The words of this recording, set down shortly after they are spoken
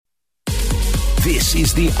This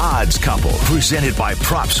is The Odds Couple, presented by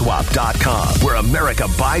PropSwap.com, where America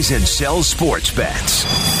buys and sells sports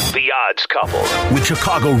bets. The Odds Couple, with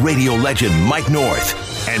Chicago radio legend Mike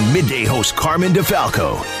North and midday host Carmen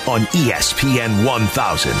DeFalco on ESPN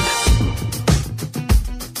 1000.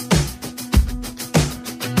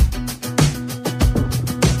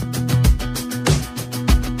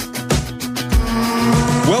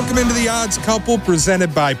 Welcome into The Odds Couple,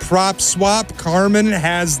 presented by PropSwap. Carmen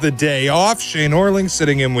has the day off. Shea Norling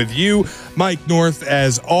sitting in with you. Mike North,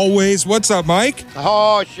 as always. What's up, Mike?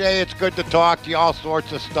 Oh, Shea, it's good to talk to you. All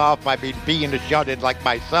sorts of stuff. I mean, being a shut-in like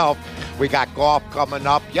myself, we got golf coming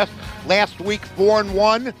up. Yes, last week,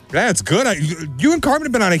 4-1. That's good. You and Carmen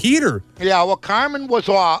have been on a heater. Yeah, well, Carmen went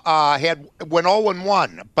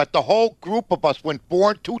 0-1, but the whole group of us went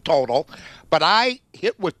 4-2 total. But I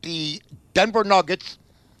hit with the Denver Nuggets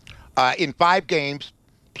in 5 games,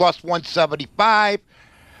 plus 175.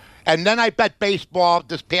 And then I bet baseball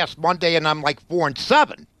this past Monday, and I'm like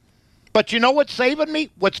 4-7. But you know what's saving me?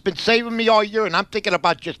 What's been saving me all year, and I'm thinking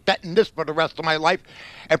about just betting this for the rest of my life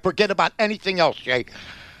and forget about anything else, Jay.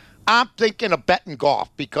 I'm thinking of betting golf,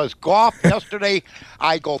 because golf yesterday,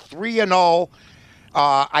 I go 3-0.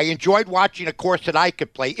 I enjoyed watching a course that I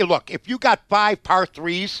could play. Look, if you got 5 par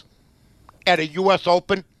 3s at a U.S.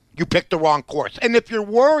 Open, you picked the wrong course. And if you're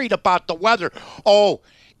worried about the weather,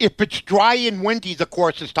 if it's dry and windy, the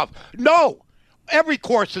course is tough. No, every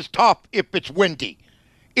course is tough if it's windy.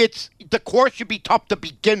 The course should be tough to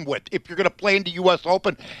begin with. If you're going to play in the U.S.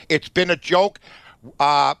 Open, it's been a joke.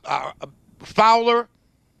 Fowler,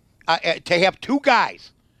 to have 2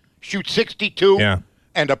 guys shoot 62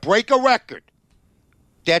 and to break a record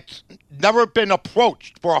that's never been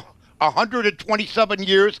approached for 127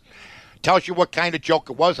 years, tells you what kind of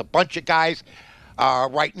joke it was. A bunch of guys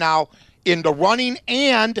right now in the running,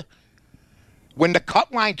 and when the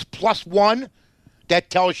cut line's +1,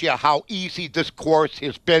 that tells you how easy this course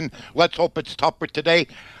has been. Let's hope it's tougher today,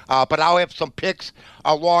 but I'll have some picks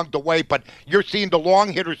along the way. But you're seeing the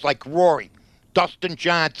long hitters like Rory, Dustin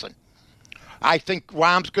Johnson. I think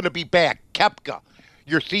Rahm's going to be back. Koepka.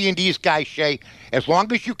 You're seeing these guys, Shea. As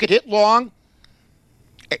long as you could hit long,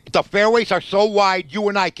 the fairways are so wide, you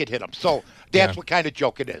and I could hit them. So that's what kind of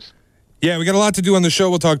joke it is. Yeah, we got a lot to do on the show.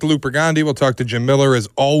 We'll talk to Luke Pergande. We'll talk to Jim Miller, as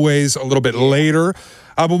always, a little bit later.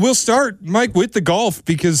 But we'll start, Mike, with the golf,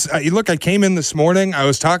 because, look, I came in this morning. I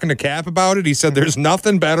was talking to Cap about it. He said there's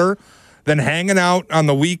nothing better than hanging out on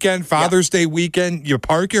the weekend, Father's Day weekend. You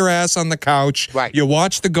park your ass on the couch, you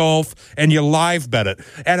watch the golf, and you live bet it.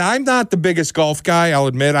 And I'm not the biggest golf guy, I'll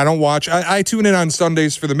admit. I don't watch. I tune in on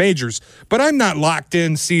Sundays for the majors, but I'm not locked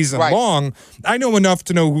in season long. I know enough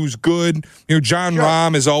to know who's good. You know, John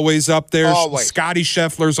Rahm is always up there. Scotty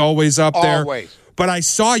Scheffler's always up there. But I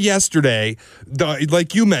saw yesterday,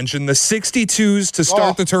 like you mentioned, the 62s to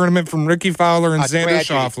start the tournament from Ricky Fowler and Xander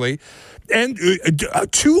Schauffele. And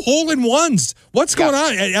 2 hole-in-ones. What's going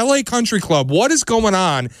on at LA Country Club? What is going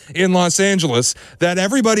on in Los Angeles that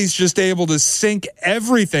everybody's just able to sink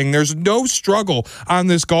everything? There's no struggle on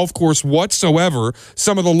this golf course whatsoever.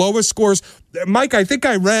 Some of the lowest scores. Mike, I think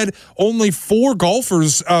I read only 4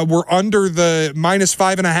 golfers were under the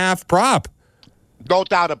 -5.5 prop. No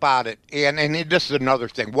doubt about it. And this is another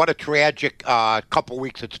thing. What a tragic couple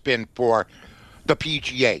weeks it's been for the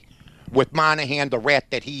PGA. With Monahan, the rat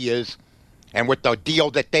that he is, and with the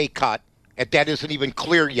deal that they cut, and that isn't even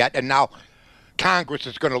clear yet, and now Congress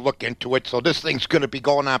is going to look into it, so this thing's going to be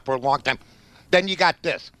going on for a long time. Then you got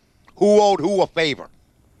this. Who owed who a favor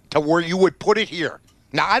to where you would put it here?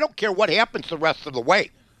 Now, I don't care what happens the rest of the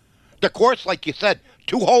way. The course, like you said,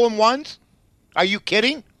 2 hole-in-ones? Are you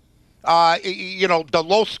kidding? The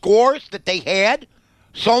low scores that they had,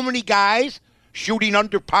 so many guys shooting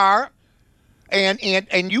under par,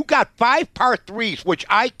 and you got 5 par 3s, which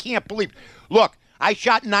I can't believe. Look, I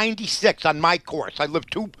shot 96 on my course. I live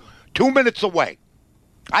two minutes away.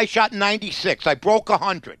 I shot 96. I broke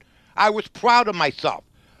 100. I was proud of myself.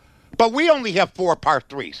 But we only have 4 par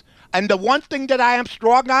 3s. And the one thing that I am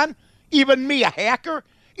strong on, even me, a hacker,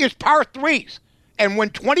 is par 3s. And when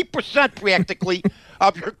 20% practically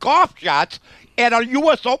of your golf shots at a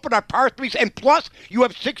U.S. Open are par 3s, and plus you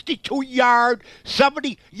have 62-yard,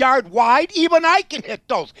 70-yard wide, even I can hit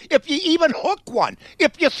those. If you even hook one,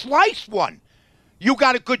 if you slice one, you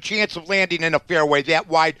got a good chance of landing in a fairway that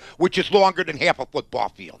wide, which is longer than half a football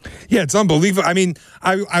field. Yeah, it's unbelievable. I mean,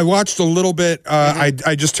 I watched a little bit.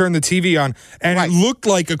 I just turned the TV on, and it looked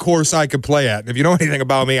like a course I could play at. If you know anything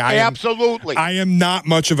about me, I am not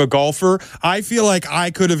much of a golfer. I feel like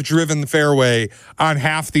I could have driven the fairway on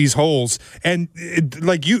half these holes. And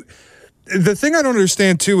The thing I don't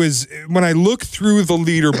understand, too, is when I look through the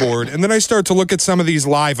leaderboard and then I start to look at some of these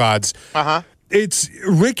live odds, it's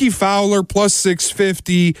Ricky Fowler plus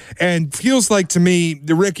 650, and feels like to me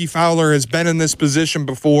the Ricky Fowler has been in this position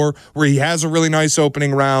before where he has a really nice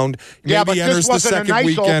opening round. Yeah, but enters this wasn't the second a nice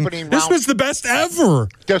weekend. opening round. This was the best ever.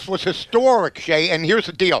 This was historic, Shea, and here's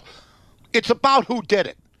the deal. It's about who did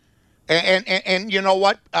it. And you know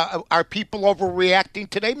what? Are people overreacting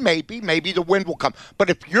today? Maybe the wind will come. But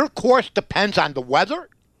if your course depends on the weather,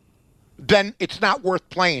 then it's not worth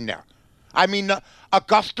playing there. I mean,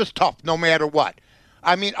 Augusta's tough no matter what.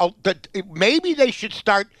 I mean, maybe they should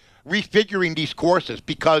start refiguring these courses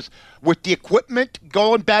because with the equipment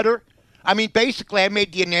going better, I mean, basically I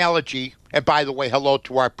made the analogy, and by the way, hello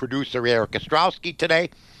to our producer, Eric Ostrowski, today,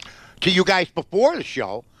 to you guys before the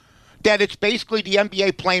show, that it's basically the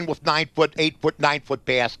NBA playing with 9-foot, 8-foot, 9-foot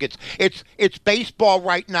baskets. It's baseball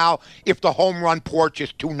right now if the home run porch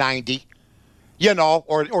is 290,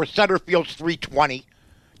 or center field's 320.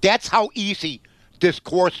 That's how easy this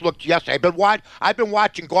course looked yesterday. I've been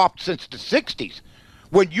watching golf since the 60s.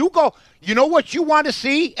 When you go, you know what you want to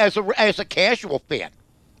see as a casual fan?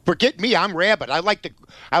 Forget me, I'm rabid. I like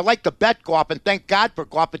to bet golf, and thank God for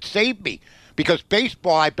golf. It saved me because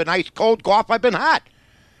baseball, I've been ice cold. Golf, I've been hot.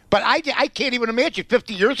 But I can't even imagine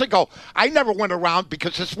 50 years ago, I never went around,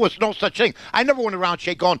 because this was no such thing. I never went around,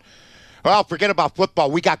 Shea, going, well, forget about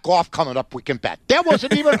football. We got golf coming up we can bet. That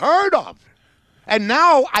wasn't even heard of. And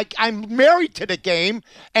now I'm married to the game,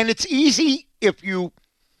 and it's easy if you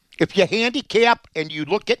handicap and you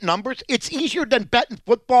look at numbers. It's easier than betting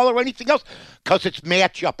football or anything else because it's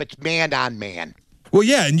matchup. It's man on man. Well,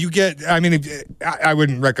 yeah, and I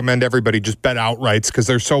wouldn't recommend everybody just bet outrights because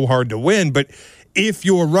they're so hard to win. But if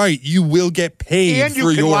you're right, you will get paid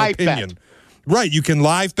for your opinion. Bet. Right, you can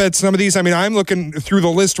live bet some of these. I mean, I'm looking through the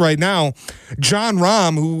list right now. John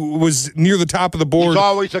Rahm, who was near the top of the board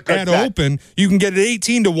at Open, you can get it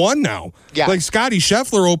 18-1 now. Yeah. Like Scotty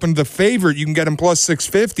Scheffler opened the favorite, you can get him plus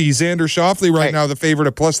 650. Xander Schauffele right now the favorite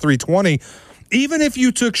at plus 320. Even if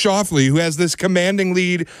you took Schauffele, who has this commanding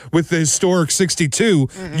lead with the historic 62,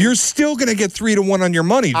 you're still going to get 3-1 on your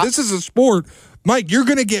money. This is a sport, Mike, you're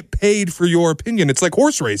going to get paid for your opinion. It's like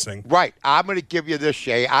horse racing. Right. I'm going to give you this,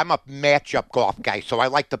 Shea. I'm a matchup golf guy, so I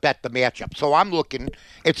like to bet the matchup. So I'm looking.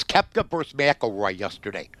 It's Koepka versus McIlroy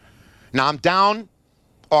yesterday. Now, I'm down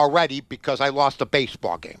already because I lost a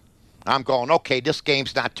baseball game. I'm going, okay, this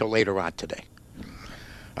game's not till later on today,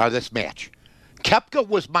 this match. Koepka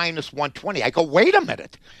was minus 120. I go, wait a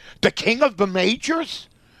minute. The king of the majors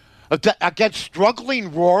against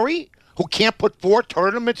struggling Rory, who can't put 4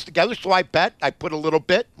 tournaments together. So I put a little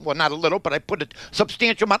bit, well, not a little, but I put a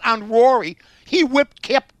substantial amount on Rory. He whipped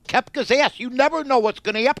Koepka's ass. You never know what's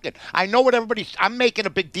going to happen. I know what I'm making a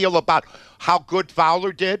big deal about how good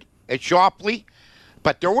Fowler did at Schauffele.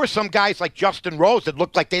 But there were some guys like Justin Rose that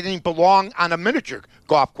looked like they didn't belong on a miniature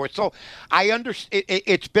golf course. So I understand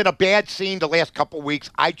it's been a bad scene the last couple of weeks.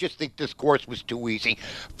 I just think this course was too easy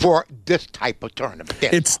for this type of tournament.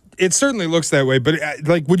 It certainly looks that way. But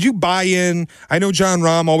would you buy in? I know John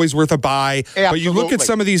Rahm always worth a buy. Absolutely. But you look at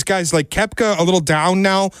some of these guys like Koepka, a little down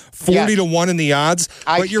now, 40-1 in the odds.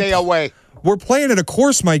 I stay away. We're playing at a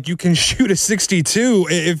course, Mike. You can shoot a 62.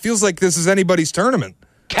 It feels like this is anybody's tournament.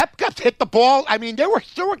 Koepka hit the ball. I mean, there were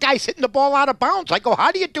guys hitting the ball out of bounds. I go,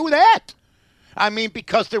 how do you do that? I mean,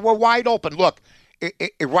 because they were wide open. Look,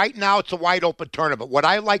 right now it's a wide open tournament. What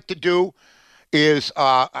I like to do is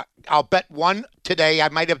I'll bet one today. I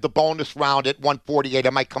might have the bonus round at 148. I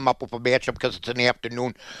might come up with a matchup because it's an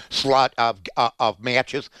afternoon slot of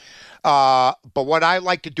matches. But what I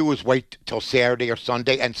like to do is wait till Saturday or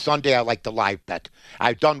Sunday. And Sunday I like to live bet.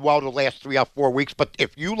 I've done well the last 3 or 4 weeks. But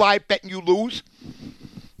if you live bet and you lose,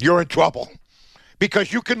 you're in trouble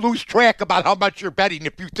because you can lose track about how much you're betting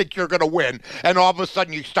if you think you're going to win, and all of a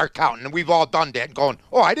sudden you start counting, and we've all done that and going,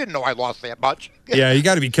 oh, I didn't know I lost that much. Yeah, you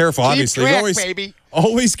got to be careful, obviously. Keep track, baby.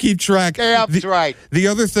 Always keep track. Yeah, that's right. The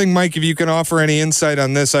other thing, Mike, if you can offer any insight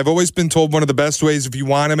on this, I've always been told one of the best ways if you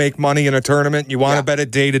want to make money in a tournament, you want to bet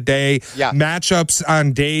it day to day. Yeah. Matchups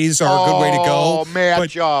on days are a good way to go. Oh,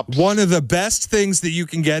 matchups. But one of the best things that you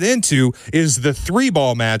can get into is the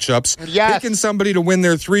 3-ball matchups. Yes. Picking somebody to win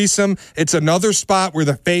their threesome. It's another spot where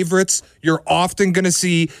the favorites, you're often going to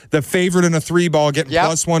see the favorite in a 3-ball getting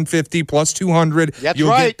plus 150, plus 200.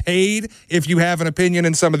 You'll get paid if you have an opinion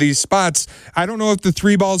in some of these spots. I don't know if the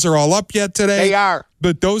 3-balls are all up yet today. They are.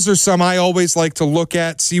 But those are some I always like to look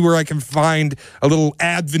at, see where I can find a little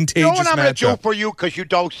advantageous matchup. You know what I'm going to do for you because you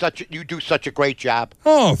do such a great job?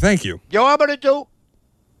 Oh, thank you. You know what I'm going to do?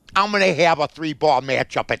 I'm going to have a 3-ball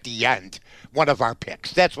matchup at the end. One of our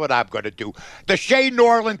picks. That's what I'm going to do. The Shea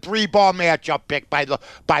Norling 3-ball matchup pick by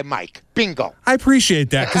Mike. Bingo. I appreciate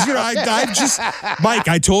that because I just Mike.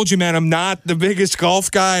 I told you, man, I'm not the biggest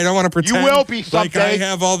golf guy. I don't want to pretend. You will be someday. Like I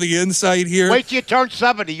have all the insight here. Wait till you turn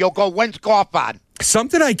 70. You'll go, when's golf on?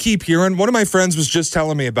 Something I keep hearing, one of my friends was just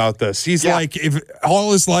telling me about this. He's like, if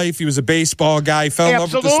all his life he was a baseball guy, fell in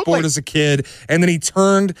love with the sport as a kid, and then he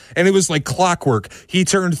turned, and it was like clockwork. He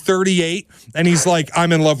turned 38, and he's like,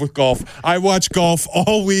 I'm in love with golf. I watch golf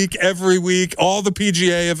all week, every week, all the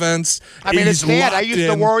PGA events. I mean, it's sad. I used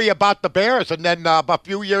to worry about the Bears, and then a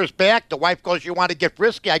few years back, the wife goes, you want to get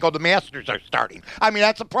frisky? I go, the Masters are starting. I mean,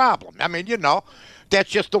 that's a problem. I mean, that's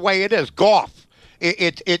just the way it is. Golf.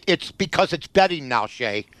 It's because it's betting now,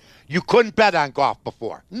 Shea. You couldn't bet on golf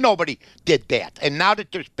before. Nobody did that. And now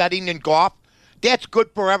that there's betting in golf, that's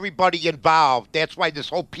good for everybody involved. That's why this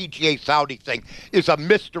whole PGA Saudi thing is a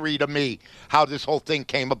mystery to me, how this whole thing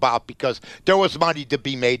came about, because there was money to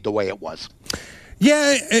be made the way it was.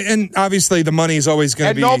 Yeah, and obviously the money is always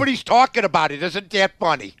going to be... And nobody's talking about it. Isn't that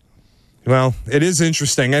funny? Well, it is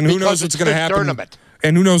interesting. And who knows what's going to happen... Tournament.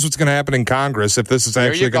 And who knows what's going to happen in Congress if this is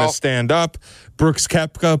actually going to stand up. Brooks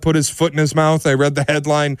Koepka put his foot in his mouth. I read the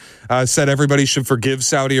headline, said everybody should forgive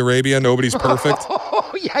Saudi Arabia. Nobody's perfect.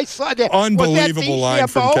 Oh, yeah, I saw that. Unbelievable line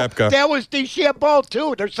from Koepka. That was DeChambeau,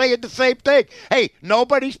 too. They're saying the same thing. Hey,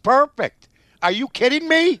 nobody's perfect. Are you kidding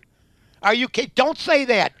me? Are you kidding? Don't say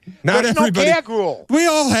that. Not There's everybody. No gag rule. We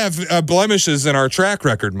all have blemishes in our track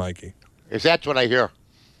record, Mikey. Is that what I hear?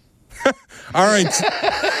 All right.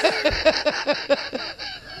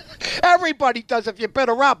 Everybody does if you've been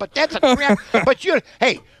around, but that's a crap. But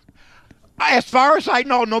hey, as far as I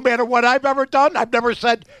know, no matter what I've ever done, I've never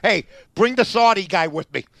said, hey, bring the Saudi guy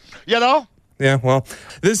with me. Yeah, well,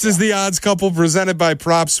 this is The Odds Couple presented by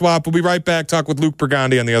PropSwap. We'll be right back. Talk with Luke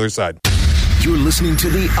Pergande on the other side. You're listening to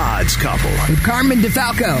The Odds Couple with Carmen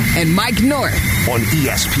DeFalco and Mike North on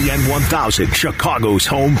ESPN 1000, Chicago's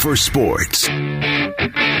home for sports.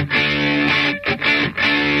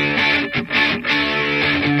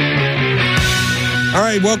 All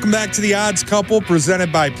right, welcome back to The Odds Couple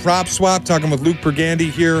presented by PropSwap. Talking with Luke Pergande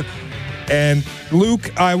here. And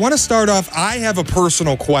Luke, I want to start off. I have a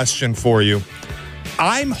personal question for you.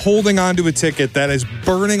 I'm holding on to a ticket that is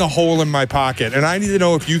burning a hole in my pocket, and I need to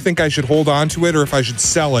know if you think I should hold on to it or if I should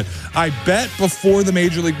sell it. I bet before the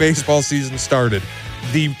Major League Baseball season started,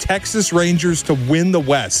 the Texas Rangers to win the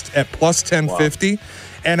West at plus 1050. Wow.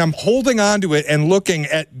 And I'm holding on to it and looking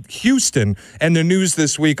at Houston and the news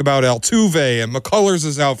this week about Altuve and McCullers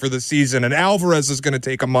is out for the season and Alvarez is going to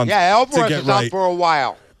take a month to get right. Yeah, Alvarez is out for a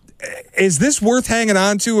while. Is this worth hanging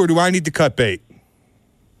on to, or do I need to cut bait?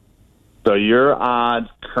 So your odds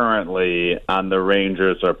currently on the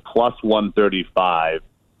Rangers are plus 135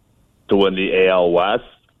 to win the AL West.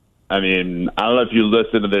 I mean, I don't know if you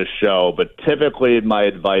listen to this show, but typically my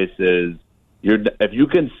advice is if you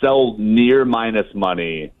can sell near minus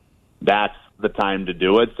money, that's the time to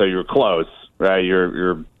do it. So you're close, right?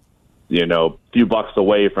 You're few bucks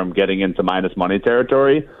away from getting into minus money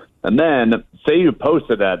territory. And then say you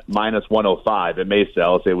posted at minus 105, it may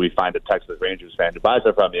sell. Say we find a Texas Rangers fan who buys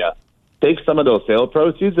it from you. Take some of those sale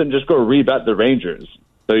proceeds and just go rebet the Rangers.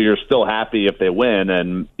 So you're still happy if they win,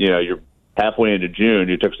 and you're halfway into June,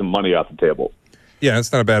 you took some money off the table. Yeah,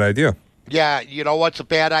 that's not a bad idea. Yeah, you know what's a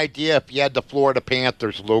bad idea? If you had the Florida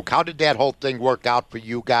Panthers, Luke. How did that whole thing work out for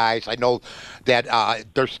you guys? I know that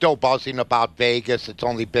they're still buzzing about Vegas. It's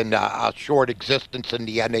only been a short existence in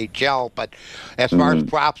the NHL. But as far as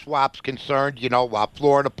PropSwap's concerned,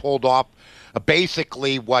 Florida pulled off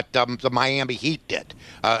basically what the Miami Heat did.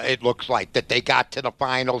 It looks like that they got to the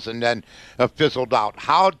finals and then fizzled out.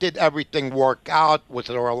 How did everything work out? Was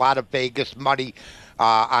there a lot of Vegas money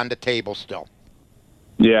on the table still?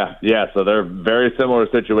 Yeah. So they're very similar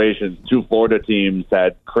situations. Two Florida teams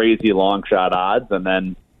had crazy long shot odds, and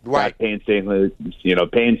then got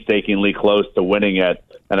painstakingly close to winning it.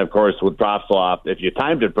 And of course, with PropSwap, if you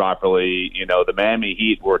timed it properly, the Miami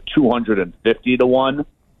Heat were 250 to 1.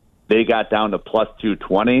 They got down to plus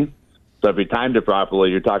 220. So if you timed it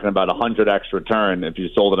properly, you're talking about 100x return if you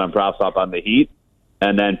sold it on PropSwap on the Heat.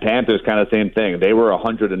 And then Panthers, kind of same thing. They were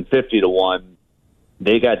 150 to 1.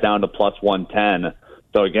 They got down to plus 110.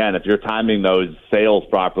 So again, if you're timing those sales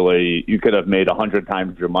properly, you could have made 100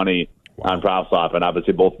 times your money on PropSwap, and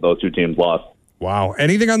obviously both of those two teams lost. Wow.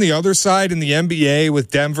 Anything on the other side in the NBA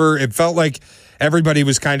with Denver? It felt like everybody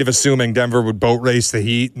was kind of assuming Denver would boat race the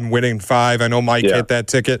Heat and winning 5. I know Mike hit that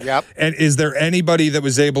ticket. Yep. And is there anybody that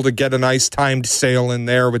was able to get a nice timed sale in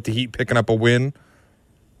there with the Heat picking up a win?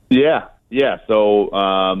 Yeah. Yeah, so,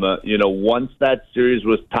 once that series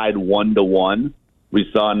was tied 1-1, we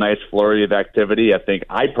saw a nice flurry of activity. I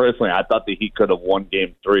thought the Heat could have won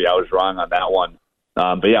Game 3. I was wrong on that one.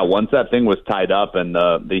 But yeah, once that thing was tied up and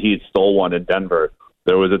the Heat stole one in Denver,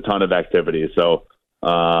 there was a ton of activity. So,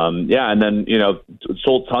 and then,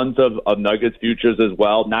 sold tons of Nuggets futures as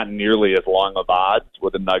well. Not nearly as long of odds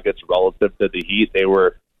with the Nuggets relative to the Heat. They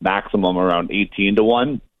were maximum around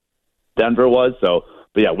 18-1. Denver was. So,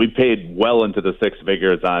 but yeah, we paid well into the six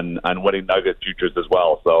figures on winning Nuggets futures as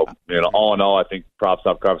well. So, all in all, I think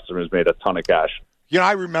PropSwap customers made a ton of cash.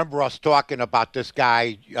 I remember us talking about this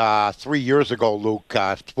guy 3 years ago, Luke,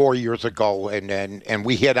 4 years ago, and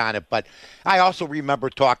we hit on it. But I also remember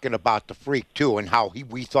talking about the Freak, too, and how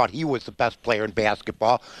we thought he was the best player in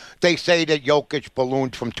basketball. They say that Jokic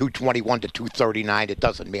ballooned from 221 to 239. It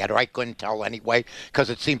doesn't matter. I couldn't tell anyway because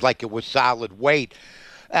it seemed like it was solid weight.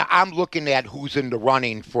 I'm looking at who's in the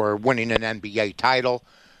running for winning an NBA title.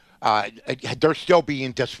 They're still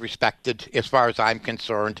being disrespected as far as I'm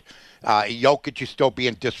concerned. Jokic is still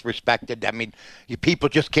being disrespected. I mean, people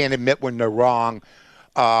just can't admit when they're wrong.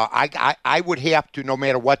 I would have to, no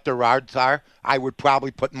matter what their odds are, I would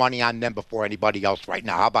probably put money on them before anybody else right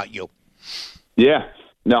now. How about you? Yeah.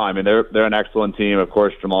 No, I mean, they're an excellent team. Of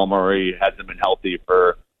course, Jamal Murray hasn't been healthy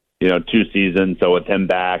for, 2 seasons. So with him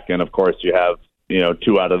back, and of course you have,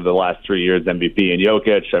 2 out of the last 3 years MVP and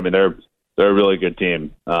Jokic. I mean, they're a really good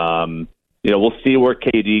team. We'll see where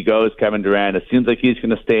KD goes, Kevin Durant. It seems like he's going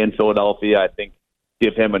to stay in Philadelphia. I think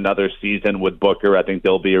give him another season with Booker. I think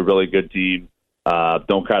they'll be a really good team.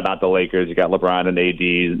 Don't count out the Lakers. You got LeBron and AD,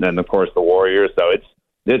 and then of course the Warriors. So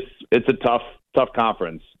it's a tough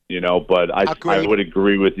conference, But I would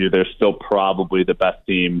agree with you. They're still probably the best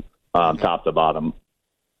team, top to bottom.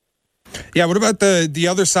 Yeah, what about the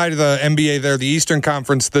other side of the NBA there, the Eastern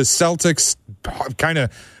Conference? The Celtics, kind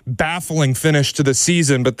of baffling finish to the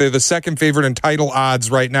season, but they're the second favorite in title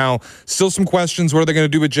odds right now. Still some questions. What are they going to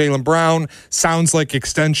do with Jaylen Brown? Sounds like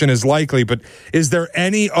extension is likely, but is there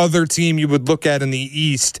any other team you would look at in the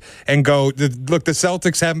East and go, look, the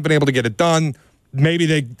Celtics haven't been able to get it done. Maybe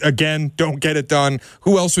they, again, don't get it done.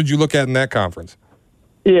 Who else would you look at in that conference?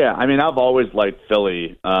 Yeah, I mean, I've always liked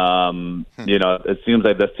Philly. It seems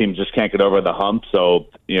like this team just can't get over the hump. So,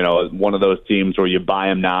 one of those teams where you buy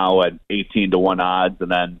them now at 18-1 odds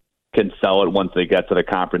and then can sell it once they get to the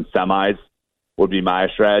conference semis would be my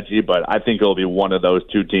strategy. But I think it'll be one of those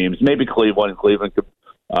two teams. Maybe Cleveland. Cleveland could,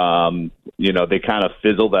 they kind of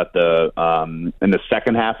fizzled at in the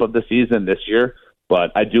second half of the season this year.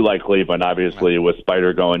 But I do like Cleveland, obviously, with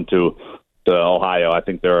Spider going to Ohio. I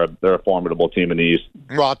think they're a formidable team in the East.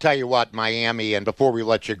 Well, I'll tell you what, Miami, and before we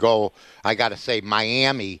let you go, I got to say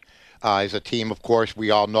Miami is a team, of course, we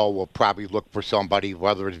all know will probably look for somebody,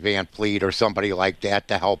 whether it's Van Fleet or somebody like that,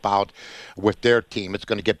 to help out with their team. It's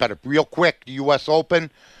going to get better. Real quick, the U.S.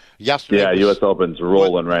 Open. Yesterday, yeah, U.S. Open's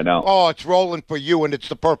rolling right now. Oh, it's rolling for you, and it's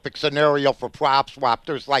the perfect scenario for PropSwap.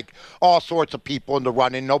 There's like all sorts of people in the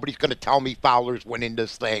running. Nobody's going to tell me Fowler's winning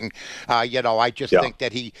this thing. I just think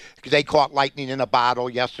that they caught lightning in a bottle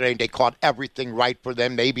yesterday, and they caught everything right for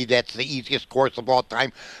them. Maybe that's the easiest course of all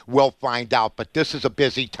time. We'll find out. But this is a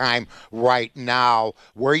busy time right now.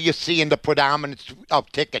 Where are you seeing the predominance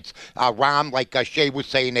of tickets? Rahm, like Shea was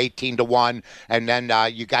saying, 18-1, and then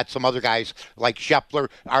you got some other guys like Scheffler.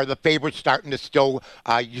 Are the favorites starting to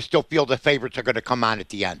you still feel the favorites are going to come on at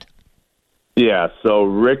the end? Yeah, so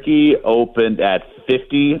Ricky opened at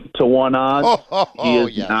 50-1 odds.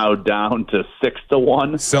 He is now down to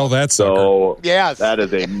 6-1. Sell that sucker. So yes, that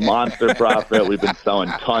is a monster profit. We've been selling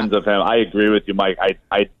tons of him. I agree with you, Mike.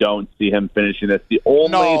 I don't see him finishing this. The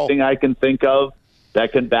only thing I can think of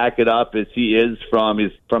that can back it up is he's from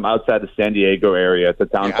outside the San Diego area. It's a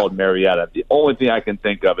town called Marietta. The only thing I can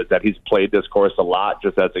think of is that he's played this course a lot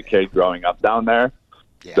just as a kid growing up down there.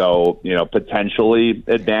 Yeah. So, potentially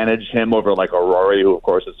advantage him over like a Rory, who of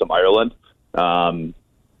course is from Ireland.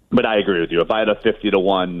 But I agree with you. If I had a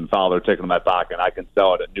 50-1 Fowler ticket in my pocket, I can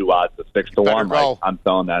sell it at new odds of 6-1. I'm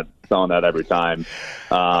selling that every time.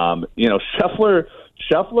 Scheffler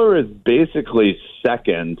is basically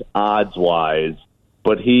second odds wise.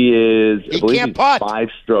 But he's 5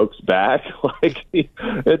 strokes back.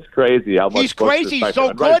 It's crazy how much he's crazy. He's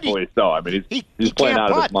so good. Rightfully so. I mean, he's playing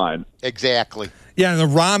out of his mind. Exactly. Yeah, and the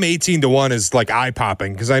Rahm 18-1 is like eye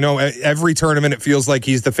popping because I know every tournament it feels like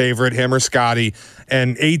he's the favorite, him or Scotty,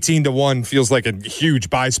 and 18-1 feels like a huge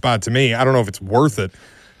buy spot to me. I don't know if it's worth it.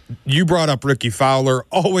 You brought up Ricky Fowler,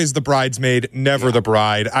 always the bridesmaid, never the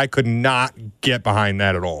bride. I could not get behind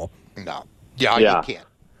that at all. No. Yeah. You can't.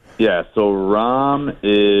 Yeah, so Rahm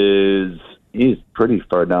he's pretty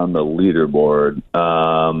far down the leaderboard.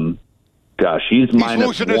 Gosh, he's minus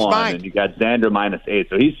losing his 1, mind. and you got Xander minus 8,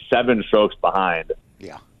 so he's 7 strokes behind.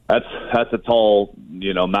 Yeah. That's a tall,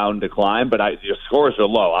 mountain to climb, but your scores are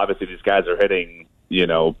low. Obviously, these guys are hitting,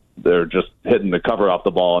 they're just hitting the cover off the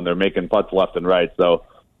ball, and they're making putts left and right. So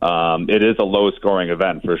it is a low-scoring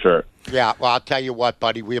event for sure. Yeah, well, I'll tell you what,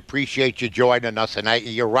 buddy, we appreciate you joining us, and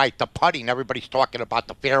you're right, the putting, everybody's talking about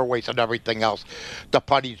the fairways and everything else. The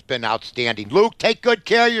putting's been outstanding. Luke, take good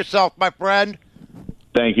care of yourself, my friend.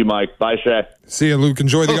 Thank you, Mike. Bye, Shea. See you, Luke.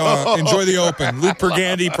 Enjoy the Open. Luke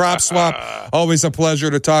Pergande, PropSwap. Always a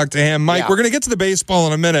pleasure to talk to him. Mike, we're going to get to the baseball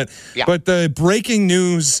in a minute, but the breaking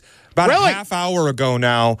news about a half hour ago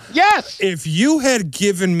now. Yes. If you had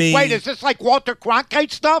given me... Wait, is this like Walter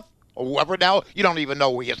Cronkite stuff? Or whoever now, you don't even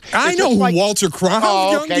know who he is. I know who Walter Cronkite.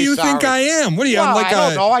 How young do you think I am? What are you? Well, I'm like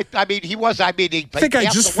I don't know. I mean, he was. I think I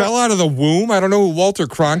just fell out of the womb. I don't know who Walter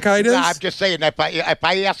Cronkite is. I'm just saying. If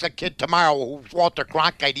I ask a kid tomorrow who's Walter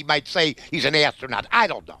Cronkite, he might say he's an astronaut. I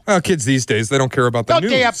don't know. Well, kids these days, they don't care about the news.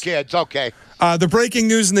 Damn kids. Okay. The breaking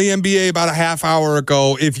news in the NBA about a half hour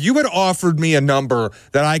ago. If you had offered me a number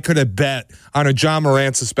that I could have bet on a John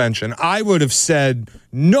Morant suspension, I would have said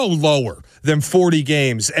no lower than 40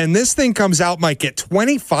 games. And this thing comes out, Mike, at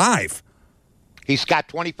 25. He's got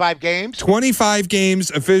 25 games? 25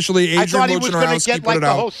 games officially. Adrian I thought he was going to get like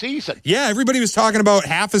the whole season. Yeah, everybody was talking about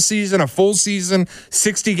half a season, a full season,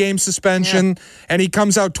 60-game suspension, and he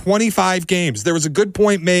comes out 25 games. There was a good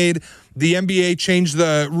point made. The NBA changed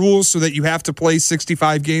the rules so that you have to play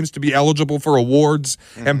 65 games to be eligible for awards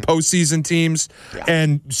and postseason teams. Yeah.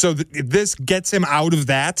 And so this gets him out of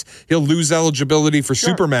that. He'll lose eligibility for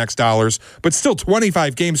Supermax dollars, but still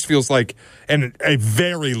 25 games feels like a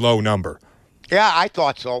very low number. Yeah, I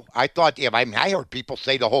thought so. I heard people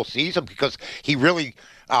say the whole season because he really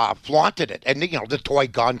flaunted it. And, the toy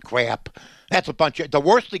gun crap, that's a bunch of the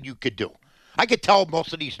worst thing you could do. I could tell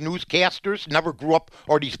most of these newscasters never grew up,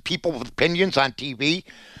 or these people with opinions on TV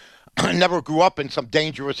never grew up in some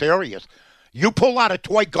dangerous areas. You pull out a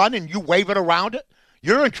toy gun and you wave it around it,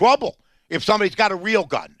 you're in trouble if somebody's got a real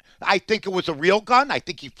gun. I think it was a real gun. I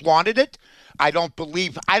think he flaunted it. I don't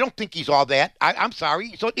think he's all that. I'm sorry.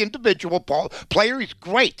 He's an individual player. He's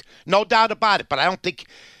great. No doubt about it. But I don't think,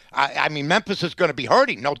 Memphis is going to be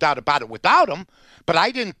hurting. No doubt about it without him. But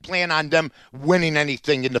I didn't plan on them winning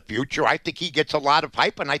anything in the future. I think he gets a lot of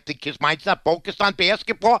hype, and I think his mind's not focused on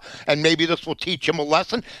basketball, and maybe this will teach him a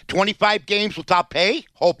lesson. 25 games without pay,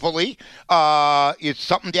 hopefully, is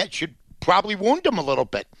something that should probably wound him a little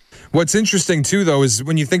bit. What's interesting, too, though, is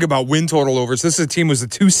when you think about win total overs, this is a team was the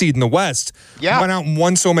 2 seed in the West. Yeah. Went out and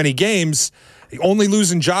won so many games. Only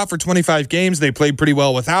losing Ja for 25 games. They played pretty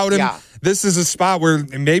well without him. Yeah. This is a spot where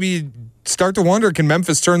maybe start to wonder, can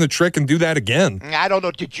Memphis turn the trick and do that again? I don't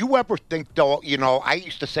know. Did you ever think, though, I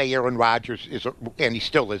used to say Aaron Rodgers and he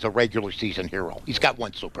still is a regular season hero. He's got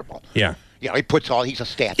 1 Super Bowl. Yeah. He's a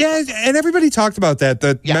stat. Yeah, and everybody talked about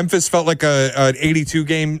that Memphis felt like an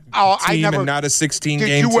 82-game team and not a 16-game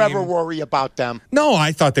team. Did you ever worry about them? No,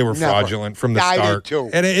 I thought they were fraudulent from the start. I did too.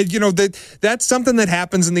 And, that's something that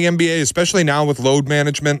happens in the NBA, especially now with load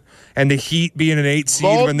management and the Heat being an 8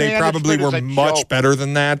 seed when they probably were much better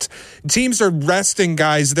than that. Teams are resting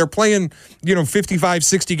guys. They're playing, 55,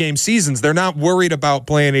 60-game seasons. They're not worried about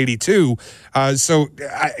playing 82. So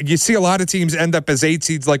you see a lot of teams end up as 8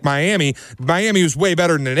 seeds like Miami. Miami was way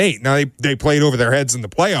better than an 8. Now, they played over their heads in the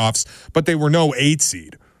playoffs, but they were no 8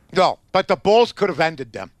 seed. No, but the Bulls could have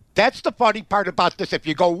ended them. That's the funny part about this. If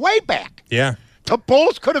you go way back. Yeah. The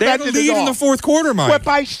Bulls could have ended it all. They had a lead in the fourth quarter, Mike. Went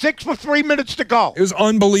by 6 with 3 minutes to go. It was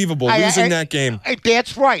unbelievable losing that game.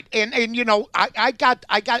 That's right. And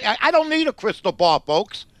I don't need a crystal ball,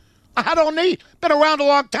 folks. I don't need. Been around a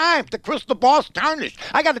long time. The crystal ball's tarnished.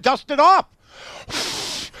 I got to dust it off.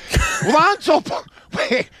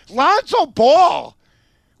 Lonzo Ball.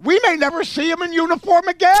 We may never see him in uniform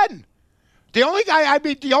again. The only guy,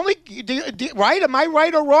 right? Am I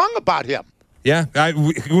right or wrong about him? Yeah,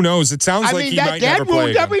 who knows? It sounds like he might never play again. That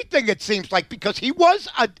ruined everything, it seems like, because he was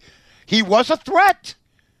a threat.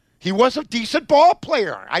 He was a decent ball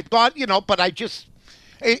player. I thought, but I just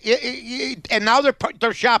and now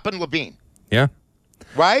they're shopping Levine. Yeah.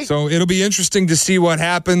 Right? So it'll be interesting to see what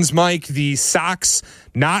happens, Mike. The Sox,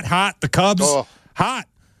 not hot. The Cubs, hot.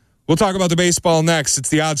 We'll talk about the baseball next. It's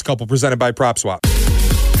the Odds Couple presented by PropSwap.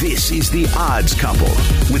 This is the Odds Couple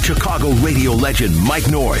with Chicago radio legend Mike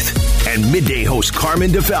North and midday host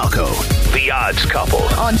Carmen DeFalco. The Odds Couple.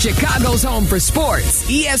 On Chicago's home for sports,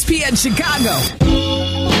 ESPN Chicago.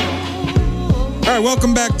 All right,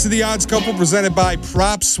 welcome back to the Odds Couple presented by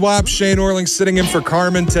PropSwap. Shea Norling sitting in for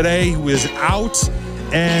Carmen today, who is out.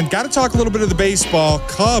 And got to talk a little bit of the baseball.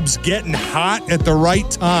 Cubs getting hot at the right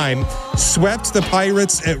time. Swept the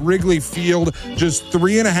Pirates at Wrigley Field, just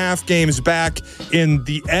 3.5 games back in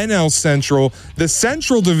the NL Central. The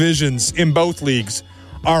Central divisions in both leagues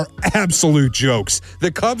are absolute jokes.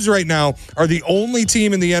 The Cubs right now are the only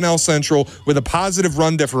team in the NL Central with a positive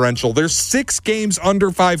run differential. They're 6 games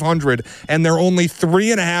under 500, and they're only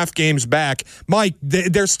 3.5 games back. Mike,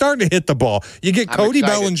 they're starting to hit the ball. You get Cody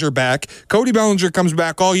Bellinger back. Cody Bellinger comes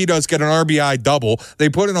back. All he does get an RBI double. They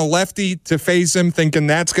put in a lefty to face him, thinking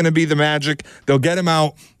that's going to be the magic. They'll get him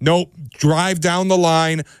out. Nope. Drive down the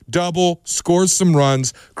line, double, scores some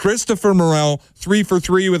runs. Christopher Morel, 3 for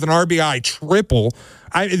 3 with an RBI triple.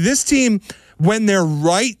 This team, when they're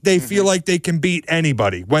right, they feel like they can beat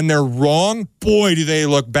anybody. When they're wrong, boy, do they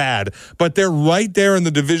look bad. But they're right there in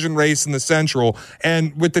the division race in the Central.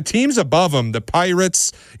 And with the teams above them, the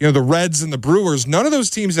Pirates, the Reds and the Brewers, none of those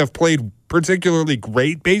teams have played particularly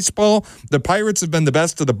great baseball. The Pirates have been the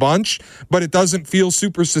best of the bunch, but it doesn't feel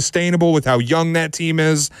super sustainable with how young that team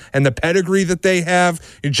is and the pedigree that they have.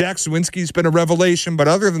 Jack Sawinski's been a revelation, but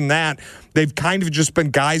other than that, they've kind of just been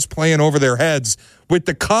guys playing over their heads. With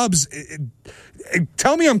the Cubs,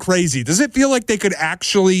 tell me I'm crazy. Does it feel like they could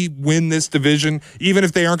actually win this division, even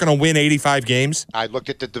if they aren't going to win 85 games? I looked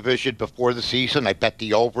at the division before the season. I bet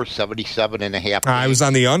the over 77.5. I was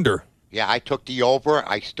on the under. Yeah, I took the over.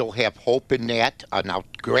 I still have hope in that. Now,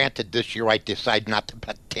 granted, this year I decided not to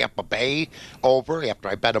bet Tampa Bay over. After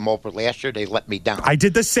I bet them over last year, they let me down. I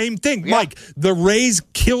did the same thing. Yeah. Mike, the Rays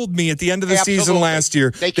killed me at the end of the season last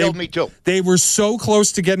year. They killed me too. They were so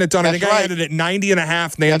close to getting it done. I think I had it at 90.5,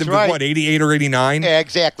 and they ended with, 88 or 89? Yeah,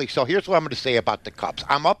 exactly. So here's what I'm going to say about the Cubs.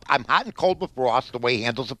 I'm hot and cold with Ross, the way he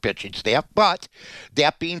handles the pitching staff. But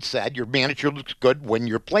that being said, your manager looks good when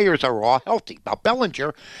your players are all healthy. Now,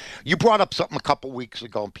 Bellinger, you brought up something a couple weeks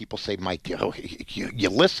ago, and people say, Mike, you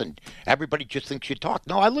listen. Everybody just thinks you talk.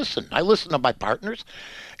 No, I listen. I listen to my partners.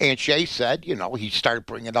 And Shea said, he started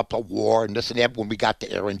bringing up a war and this and that when we got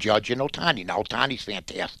to Aaron Judge and Ohtani. Now, Ohtani's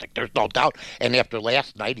fantastic. There's no doubt. And after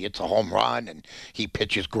last night, he hits a home run, and he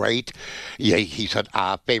pitches great. Yeah, he's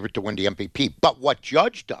a favorite to win the MVP. But what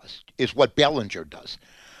Judge does is what Bellinger does.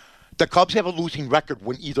 The Cubs have a losing record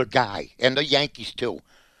when either guy, and the Yankees too,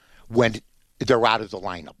 when they're out of the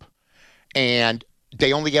lineup. And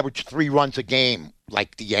they only average 3 runs a game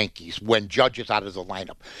like the Yankees when Judge is out of the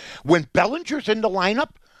lineup. When Bellinger's in the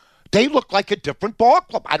lineup, they look like a different ball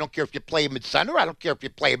club. I don't care if you play him at center. I don't care if you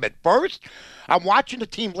play him at first. I'm watching the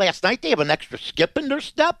team last night. They have an extra skip in their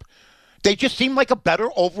step. They just seem like a better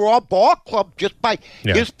overall ball club just by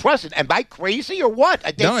his presence. Am I crazy or what?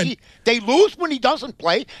 They lose when he doesn't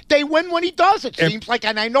play. They win when he does, it seems like.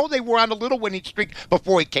 And I know they were on a little winning streak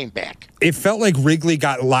before he came back. It felt like Wrigley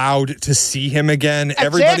got loud to see him again. Exactly.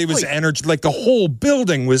 Everybody was energized. Like the whole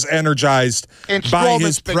building was energized by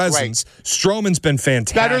his presence. Great. Stroman's been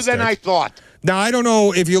fantastic. Better than I thought. Now, I don't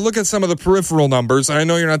know if you look at some of the peripheral numbers. I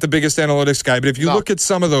know you're not the biggest analytics guy, but if you look at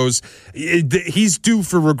some of those, he's due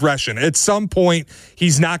for regression. At some point,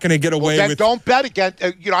 he's not going to get away with. Don't bet against.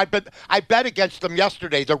 I bet against them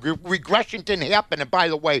yesterday. The regression didn't happen. And by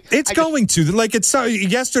the way, it's going to. Like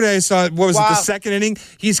yesterday, I saw it the second inning.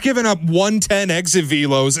 He's given up 110 exit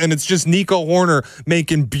velos, and it's just Nico Horner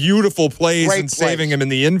making beautiful plays and saving him in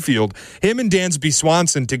the infield. Him and Dansby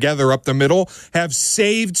Swanson together up the middle have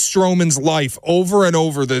saved Stroman's life over and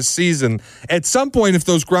over this season. At some point, if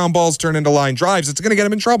those ground balls turn into line drives, it's going to get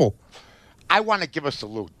him in trouble. I want to give a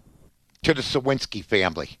salute to the Sawinski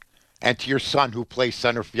family and to your son who plays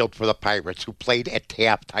center field for the Pirates, who played at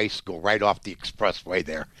Taft High School right off the expressway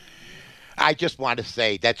there. I just want to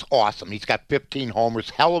say that's awesome. He's got 15 homers,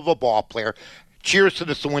 hell of a ball player. Cheers to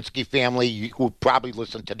the Sawinski family who probably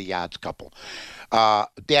listen to the Odds Couple.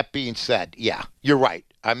 That being said, yeah, you're right.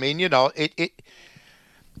 I mean,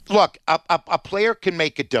 look, a player can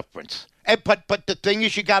make a difference. But the thing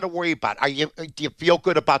is, you got to worry about, do you feel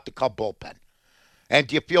good about the Cub bullpen? And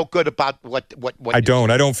do you feel good about what I don't.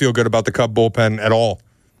 I don't feel good about the Cub bullpen at all.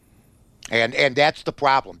 And that's the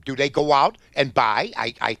problem. Do they go out and buy?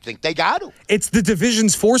 I think they got to. It's the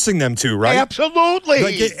division's forcing them to, right? Absolutely.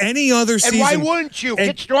 Like any other season. And why wouldn't you?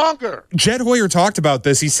 Get stronger. Jed Hoyer talked about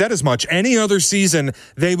this. He said as much. Any other season,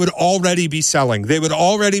 they would already be selling. They would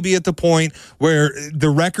already be at the point where the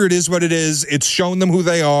record is what it is. It's shown them who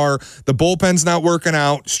they are. The bullpen's not working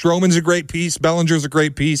out. Stroman's a great piece. Bellinger's a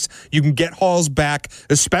great piece. You can get Halls back,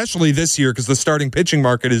 especially this year because the starting pitching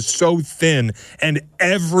market is so thin and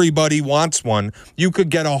everybody wants wants one. You could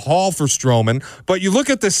get a haul for Stroman. But you look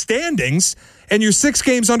at the standings, and you're 6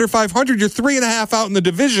 games under 500. You're 3.5 out in the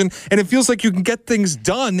division, and it feels like you can get things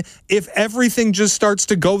done if everything just starts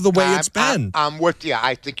to go the way it's been. I'm with you.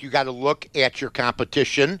 I think you got to look at your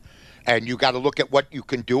competition, and you got to look at what you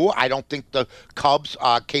can do. I don't think the Cubs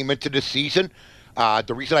came into the season.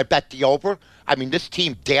 The reason I bet the over, I mean, this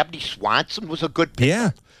team, Dabney Swanson was a good pick.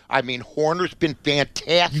 Yeah. I mean, Horner's been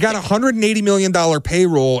fantastic. You got a $180 million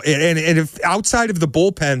payroll, and if outside of the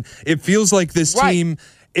bullpen, it feels like this team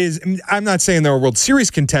is, I'm not saying they're a World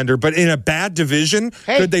Series contender, but in a bad division,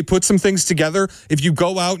 could they put some things together? If you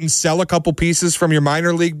go out and sell a couple pieces from your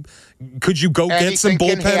minor league, could you go get some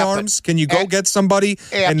bullpen arms? Can you go get somebody?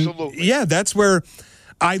 Absolutely. And yeah, that's where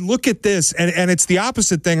I look at this, and it's the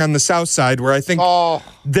opposite thing on the South side, where I think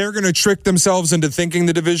they're going to trick themselves into thinking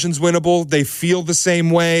the division's winnable. They feel the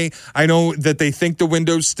same way. I know that they think the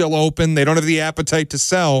window's still open. They don't have the appetite to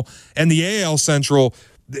sell. And the AL Central,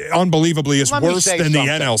 unbelievably, is worse than the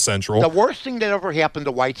NL Central. The worst thing that ever happened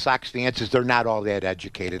to White Sox fans is they're not all that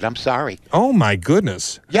educated. I'm sorry. Oh, my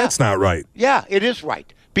goodness. Yeah. That's not right. Yeah, it is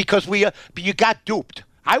right. Because you got duped.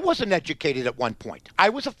 I wasn't educated at one point. I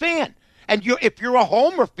was a fan. And if you're a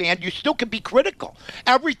Homer fan, you still can be critical.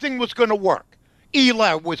 Everything was going to work.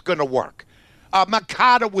 Eli was going to work.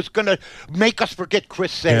 Mancada was going to make us forget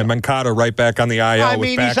Chris Sale. And Mancada right back on the IL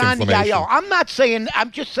with back he's on inflammation. the IL.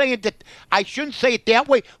 I'm just saying that I shouldn't say it that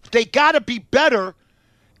way. They got to be better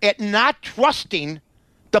at not trusting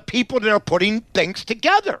the people that are putting things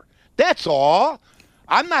together. That's all.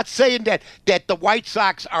 I'm not saying that the White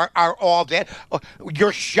Sox are all that.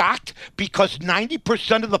 You're shocked because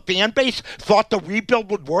 90% of the fan base thought the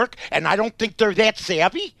rebuild would work, and I don't think they're that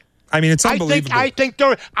savvy. I mean, it's unbelievable. I think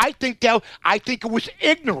it was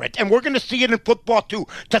ignorant, and we're going to see it in football too.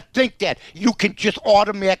 To think that you can just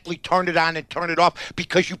automatically turn it on and turn it off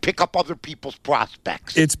because you pick up other people's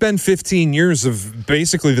prospects. It's been 15 years of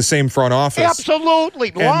basically the same front office.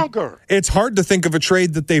 Absolutely, longer. It's hard to think of a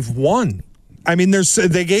trade that they've won. I mean,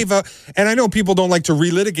 they gave up, and I know people don't like to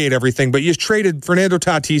relitigate everything, but you traded Fernando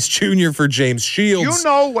Tatis Jr. for James Shields. You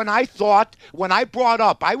know, when I brought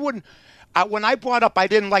up, I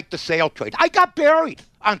didn't like the Sale trade. I got buried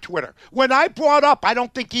on Twitter. When I brought up, I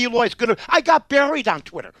don't think Eloy's going to, I got buried on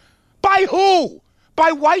Twitter. By who?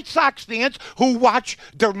 By White Sox fans who watch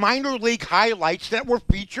their minor league highlights that were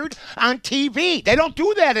featured on TV. They don't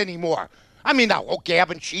do that anymore. I mean,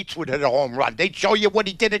 Gavin Sheets would hit a home run. They'd show you what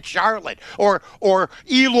he did at Charlotte. Or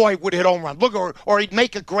Eloy would hit a home run. Look, or he'd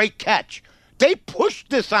make a great catch. They pushed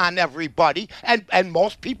this on everybody, and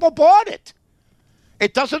most people bought it.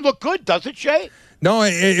 It doesn't look good, does it, Shea? No,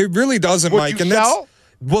 it really doesn't, Mike. Would you sell?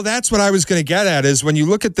 That's what I was going to get at, is when you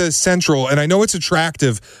look at the Central, and I know it's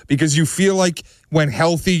attractive because you feel like when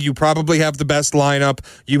healthy, you probably have the best lineup.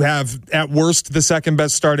 You have, at worst, the second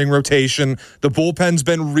best starting rotation. The bullpen's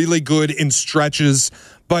been really good in stretches,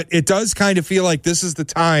 but it does kind of feel like this is the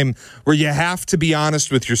time where you have to be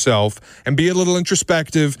honest with yourself and be a little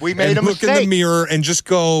introspective. We made a mistake. Look in the mirror and just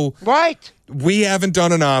go, right. We haven't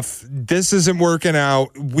done enough. This isn't working out.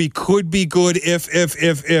 We could be good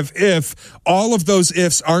if all of those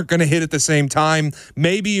ifs aren't going to hit at the same time.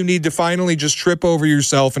 Maybe you need to finally just trip over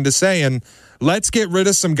yourself into saying, let's get rid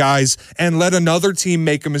of some guys and let another team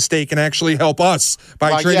make a mistake and actually help us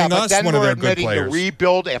by trading us one of their good players. The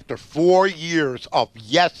rebuild after 4 years of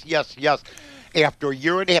yes, after a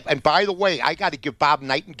year and a half. And by the way, I got to give Bob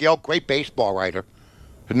Nightingale, great baseball writer,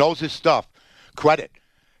 who knows his stuff, credit.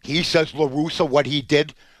 He says La Russa, what he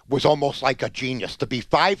did was almost like a genius. To be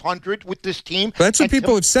 500 with this team. That's what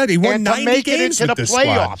people have said. He won 90 games with this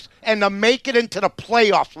squad. And to make it into the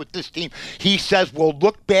playoffs with this team, he says, we'll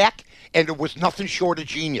look back, and it was nothing short of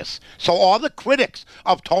genius. So all the critics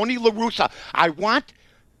of Tony La Russa, I want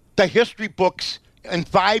the history books in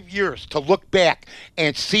 5 years to look back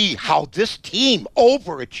and see how this team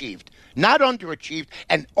overachieved. Not underachieved,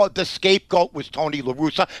 and the scapegoat was Tony La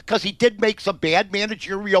Russa because he did make some bad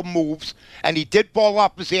managerial moves, and he did fall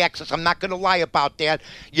off his axis. I'm not going to lie about that.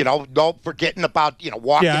 No forgetting about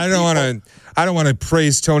walking. Yeah, I don't want to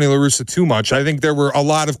praise Tony La Russa too much. I think there were a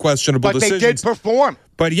lot of questionable decisions. But they did perform.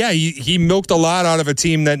 But yeah, he milked a lot out of a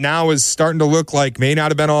team that now is starting to look like may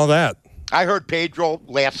not have been all that. I heard Pedro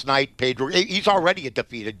last night. He's already a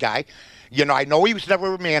defeated guy. I know he was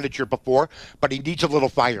never a manager before, but he needs a little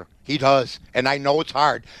fire. He does, and I know it's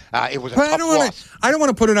hard. It was a tough loss. I don't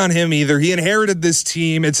want to put it on him either. He inherited this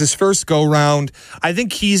team. It's his first go-round. I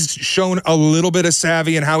think he's shown a little bit of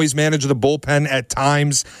savvy in how he's managed the bullpen at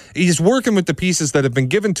times. He's working with the pieces that have been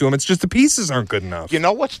given to him. It's just the pieces aren't good enough. You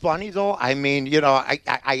know what's funny, though? I mean,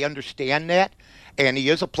 I understand that. and he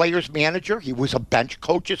is a player's manager. He was a bench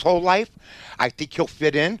coach his whole life. I think he'll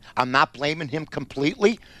fit in. I'm not blaming him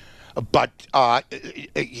completely, but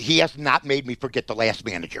he has not made me forget the last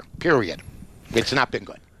manager, period. It's not been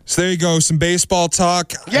good. So there you go, some baseball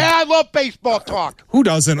talk. Yeah, I love baseball talk. Who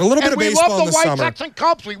doesn't? A little bit of baseball in the summer. And we love the White Sox and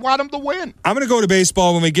Cubs. We want them to win. I'm going to go to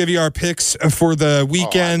baseball when we give you our picks for the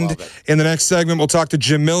weekend. In the next segment, we'll talk to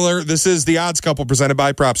Jim Miller. This is The Odds Couple presented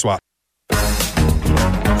by PropSwap.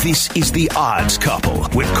 This is The Odds Couple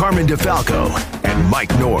with Carmen DeFalco and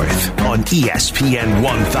Mike North on ESPN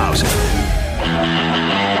 1000.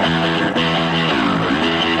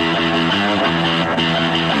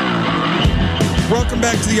 Welcome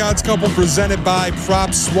back to The Odds Couple presented by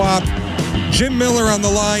PropSwap. Jim Miller on the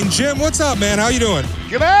line. Jim, what's up, man? How you doing?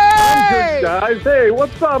 Jimmy! I'm good, guys. Hey,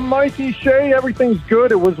 what's up, Mikey, Shea? Everything's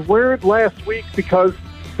good. It was weird last week because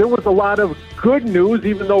there was a lot of good news,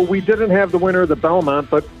 even though we didn't have the winner of the Belmont.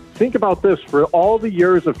 But think about this. For all the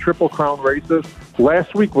years of Triple Crown races,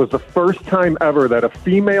 last week was the first time ever that a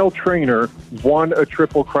female trainer won a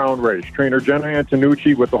Triple Crown race. Trainer Jenna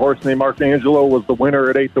Antonucci with the horse named Arcangelo was the winner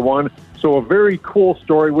at 8-1. So a very cool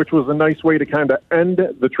story, which was a nice way to kind of end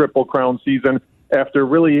the Triple Crown season after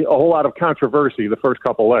really a whole lot of controversy the first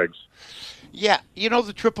couple legs. Yeah, you know,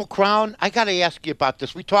 the Triple Crown, I got to ask you about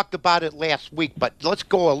this. We talked about it last week, but let's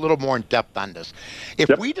go a little more in depth on this. If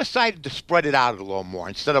we decided to spread it out a little more,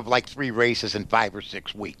 instead of like 3 races in 5 or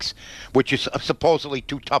 6 weeks, which is supposedly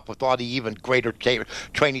too tough with all the even greater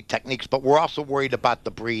training techniques, but we're also worried about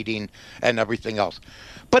the breeding and everything else.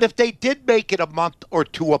 But if they did make it a month or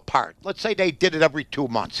 2 apart, let's say they did it every 2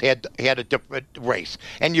 months, had a different race,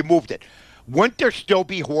 and you moved it, wouldn't there still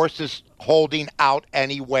be horses holding out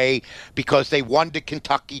anyway because they won the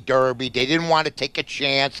Kentucky Derby? They didn't want to take a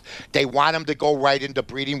chance. They want them to go right into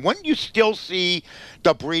breeding. Wouldn't you still see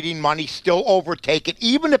the breeding money still overtake it,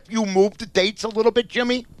 even if you move the dates a little bit,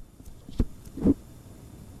 Jimmy?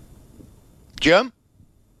 Jim?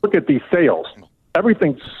 Look at these sales.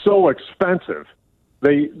 Everything's so expensive.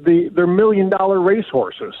 They're $1 million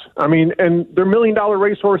racehorses. I mean, and they're $1 million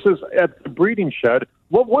racehorses at the breeding shed.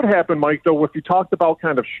 What would happen, Mike, though, if you talked about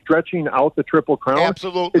kind of stretching out the Triple Crown?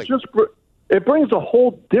 Absolutely. It brings a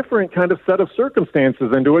whole different kind of set of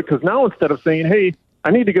circumstances into it, because now instead of saying, hey,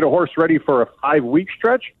 I need to get a horse ready for a 5-week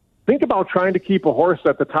stretch, think about trying to keep a horse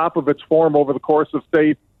at the top of its form over the course of,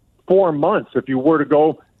 say, 4 months. If you were to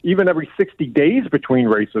go even every 60 days between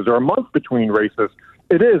races or a month between races,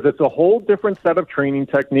 it's a whole different set of training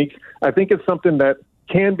techniques. I think it's something that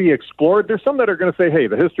can be explored. There's some that are going to say, hey,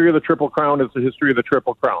 the history of the Triple Crown is the history of the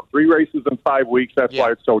Triple Crown. 3 races in 5 weeks, that's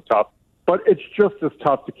why it's so tough. But it's just as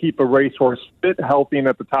tough to keep a racehorse fit, healthy, and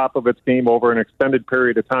at the top of its game over an extended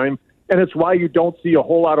period of time. And it's why you don't see a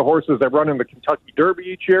whole lot of horses that run in the Kentucky Derby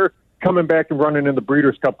each year coming back and running in the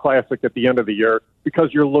Breeders' Cup Classic at the end of the year, because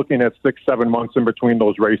you're looking at 6-7 months in between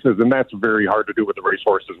those races, and that's very hard to do with the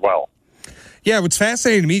racehorse as well. Yeah, what's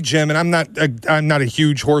fascinating to me, Jim, and I'm not a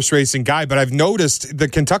huge horse racing guy, but I've noticed the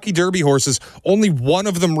Kentucky Derby horses, only one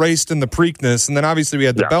of them raced in the Preakness, and then obviously we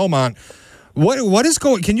had the Belmont. What is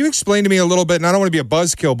going? Can you explain to me a little bit? And I don't want to be a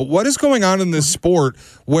buzzkill, but what is going on in this sport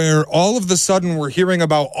where all of a sudden we're hearing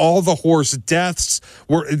about all the horse deaths?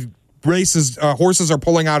 Horses are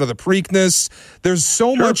pulling out of the Preakness. There's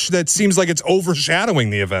so much that seems like it's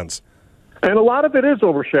overshadowing the events. And a lot of it is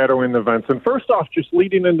overshadowing the events. And first off, just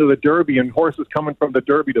leading into the Derby and horses coming from the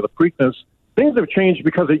Derby to the Preakness, things have changed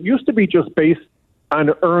because it used to be just based on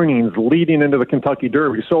earnings leading into the Kentucky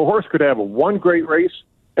Derby. So a horse could have one great race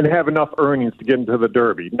and have enough earnings to get into the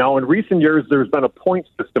Derby. Now, in recent years, there's been a point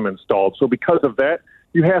system installed. So because of that,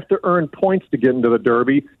 you have to earn points to get into the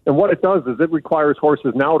Derby. And what it does is it requires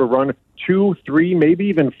horses now to run 2, 3, maybe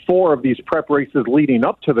even 4 of these prep races leading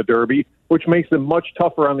up to the Derby, which makes it much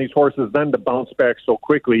tougher on these horses then to bounce back so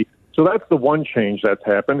quickly. So that's the one change that's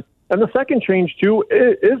happened. And the second change, too,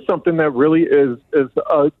 is something that really is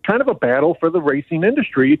a kind of a battle for the racing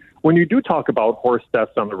industry. When you do talk about horse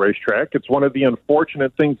deaths on the racetrack, it's one of the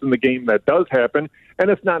unfortunate things in the game that does happen. And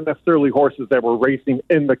it's not necessarily horses that were racing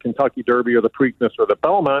in the Kentucky Derby or the Preakness or the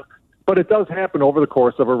Belmont, but it does happen over the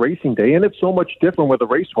course of a racing day. And it's so much different with a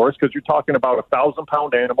racehorse because you're talking about a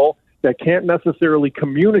 1,000-pound animal that can't necessarily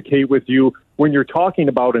communicate with you when you're talking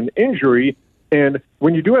about an injury. And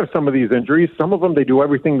when you do have some of these injuries, some of them, they do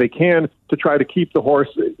everything they can to try to keep the horse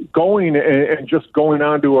going and just going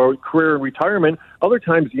on to a career in retirement. Other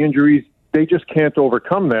times the injuries, they just can't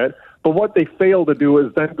overcome that. But what they fail to do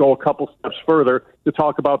is then go a couple steps further to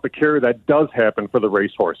talk about the care that does happen for the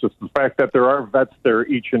racehorse. It's the fact that there are vets there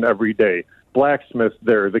each and every day, blacksmiths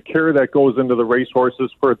there, the care that goes into the racehorses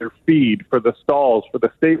for their feed, for the stalls, for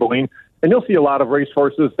the stabling. And you'll see a lot of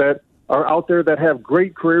racehorses that are out there that have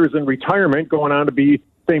great careers in retirement going on to be,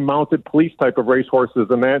 say, mounted police type of racehorses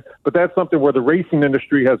and that. But that's something where the racing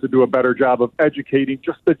industry has to do a better job of educating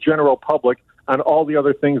just the general public on all the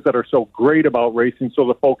other things that are so great about racing, so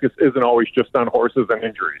the focus isn't always just on horses and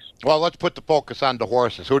injuries. Well, let's put the focus on the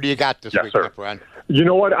horses. Who do you got this week, my friend? You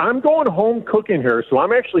know what? I'm going home cooking here, so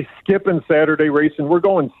I'm actually skipping Saturday racing. We're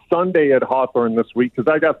going Sunday at Hawthorne this week because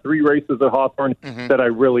I got 3 races at Hawthorne that I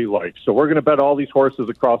really like. So we're going to bet all these horses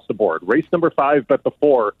across the board. Race number 5, bet the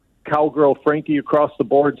 4. Cowgirl Frankie across the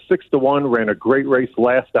board, 6-1, ran a great race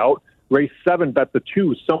last out. Race 7, bet the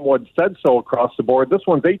 2, Somewhat Said So across the board. This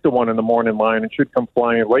one's 8-1 in the morning line and should come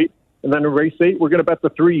flying late. And then in race 8, we're going to bet the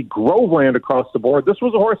 3, Groveland across the board. This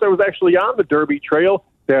was a horse that was actually on the Derby trail.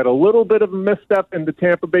 They had a little bit of a misstep in the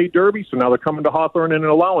Tampa Bay Derby, so now they're coming to Hawthorne in an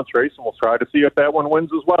allowance race, and we'll try to see if that one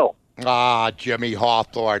wins as well. Jimmy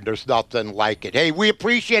Hawthorne, there's nothing like it. Hey, we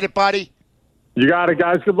appreciate it, buddy. You got it,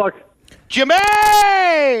 guys. Good luck.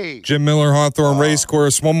 Jimmy! Jim Miller, Hawthorne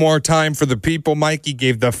Racecourse. One more time for the people. Mikey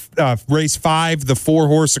gave the race 5, the 4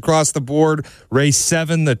 horse across the board. Race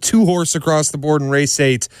 7, the 2 horse across the board. And race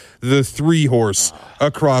 8, the 3 horse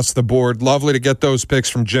across the board. Lovely to get those picks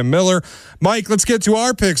from Jim Miller. Mike, let's get to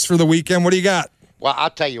our picks for the weekend. What do you got? Well,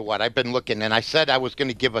 I'll tell you what. I've been looking, and I said I was going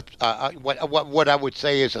to give what I would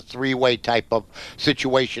say is a 3-way type of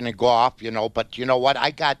situation in golf, But you know what?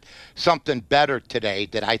 I got something better today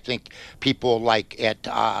that I think people like at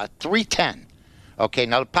 3:10. Okay,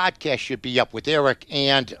 now the podcast should be up with Eric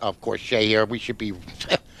and, of course, Shea here. We should be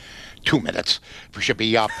 2 minutes. We should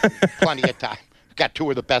be up plenty of time. Got 2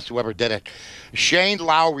 of the best who ever did it. Shane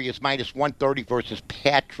Lowry is minus 130 versus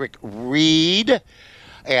Patrick Reed.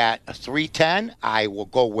 At 3:10, I will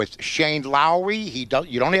go with Shane Lowry. You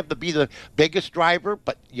don't have to be the biggest driver,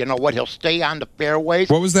 but you know what? He'll stay on the fairways.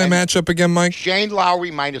 What was that matchup again, Mike? Shane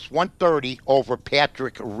Lowry minus 130 over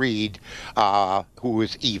Patrick Reed, who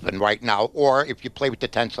is even right now. Or if you play with the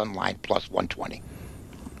 10-cent line, plus 120.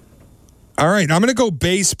 All right, I'm going to go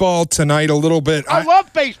baseball tonight a little bit. I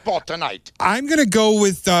love baseball tonight. I'm going to go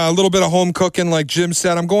with a little bit of home cooking, like Jim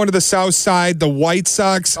said. I'm going to the South Side, the White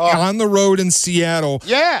Sox on the road in Seattle.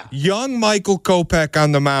 Yeah. Young Michael Kopech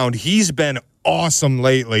on the mound. He's been awesome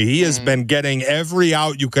lately. He has been getting every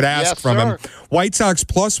out you could ask from him. White Sox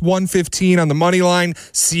plus 115 on the money line.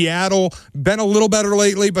 Seattle been a little better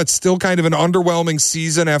lately, but still kind of an underwhelming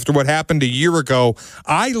season after what happened a year ago.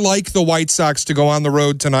 I like the White Sox to go on the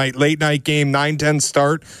road tonight. Late night game, 9-10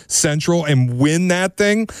 start Central, and win that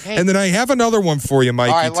thing. Hey. And then I have another one for you,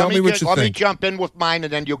 Mikey. Right, Tell me what you think. Let me jump in with mine,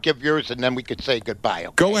 and then you'll give yours, and then we could say goodbye.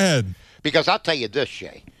 Okay? Go ahead. Because I'll tell you this,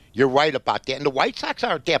 Shea. You're right about that. And the White Sox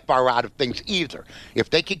aren't that far out of things either. If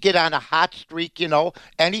they could get on a hot streak,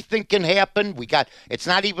 anything can happen. It's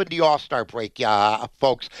not even the All-Star break,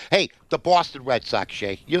 folks. Hey, the Boston Red Sox,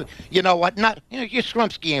 Shea. You know what? Your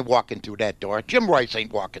Skrumsky ain't walking through that door. Jim Royce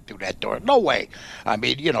ain't walking through that door. No way. I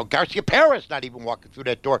mean, Garcia Perez not even walking through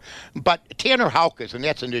that door. But Tanner Houck is, and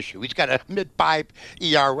that's an issue. He's got a mid-5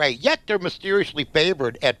 ERA. Yet they're mysteriously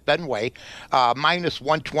favored at Fenway, minus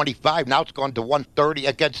 125. Now it's gone to 130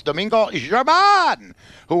 against Domingo German,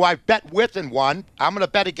 who I've bet with and won. I'm going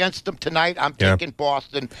to bet against him tonight. I'm taking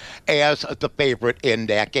Boston as the favorite in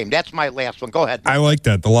that game. That's my last one. Go ahead. I like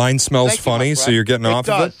that. The line smells funny, so you're getting off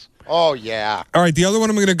of it. Oh, yeah. All right, the other one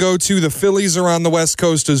I'm going to go to, the Phillies are on the West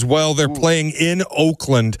Coast as well. They're playing in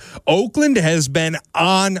Oakland. Oakland has been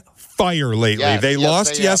on fire lately. They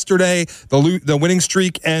lost yesterday. The winning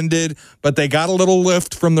streak ended, but they got a little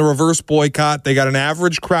lift from the reverse boycott. They got an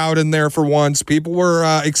average crowd in there for once. People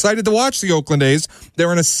were excited to watch the Oakland A's. They're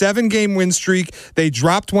on a 7-game win streak. They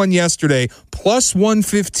dropped one yesterday, plus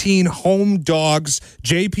 115 home dogs.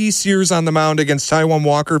 J.P. Sears on the mound against Taijuan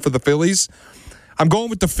Walker for the Phillies. I'm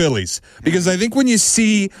going with the Phillies because I think when you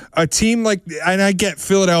see a team like, and I get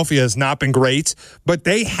Philadelphia has not been great, but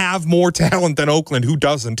they have more talent than Oakland. Who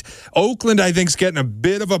doesn't? Oakland, I think, is getting a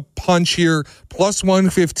bit of a punch here, plus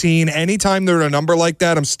 115. Anytime they're at a number like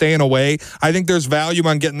that, I'm staying away. I think there's value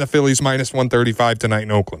on getting the Phillies minus 135 tonight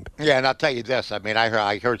in Oakland. Yeah, and I'll tell you this. I mean,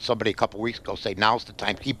 I heard somebody a couple weeks ago say now's the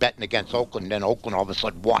time. Keep betting against Oakland, and then Oakland all of a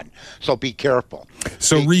sudden won. So be careful.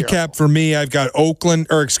 So recap for me, I've got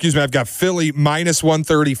I've got Philly minus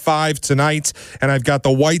 135 tonight, and I've got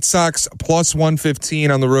the White Sox plus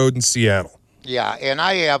 115 on the road in Seattle. Yeah, and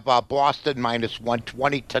I have Boston minus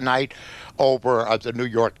 120 tonight over the New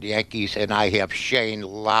York Yankees, and I have Shane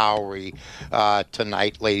Lowry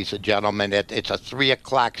tonight, ladies and gentlemen. It's a 3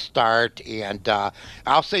 o'clock start, and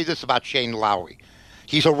I'll say this about Shane Lowry.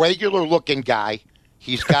 He's a regular-looking guy.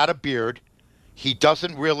 He's got a beard. He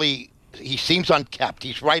doesn't really he seems unkept.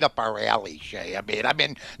 He's right up our alley, Shea. I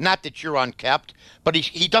mean, not that you're unkept, but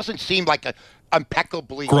he doesn't seem like a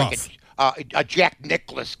impeccably gruff. Like a Jack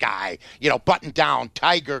Nicklaus guy, button down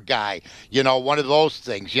tiger guy, one of those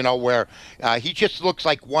things, where he just looks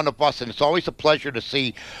like one of us, and it's always a pleasure to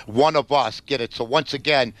see one of us get it. So once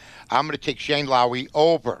again, I'm going to take Shane Lowry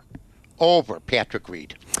over Patrick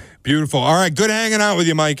Reed. Beautiful. All right, good hanging out with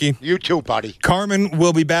you, Mikey. You too, buddy. Carmen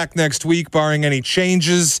will be back next week, barring any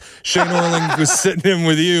changes. Shea Norling was sitting in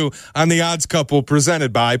with you on The Odds Couple,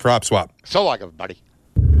 presented by PropSwap. So long, everybody.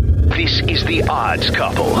 This is The Odds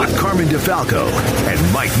Couple with Carmen DeFalco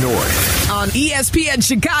and Mike North. On ESPN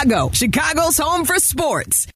Chicago, Chicago's home for sports.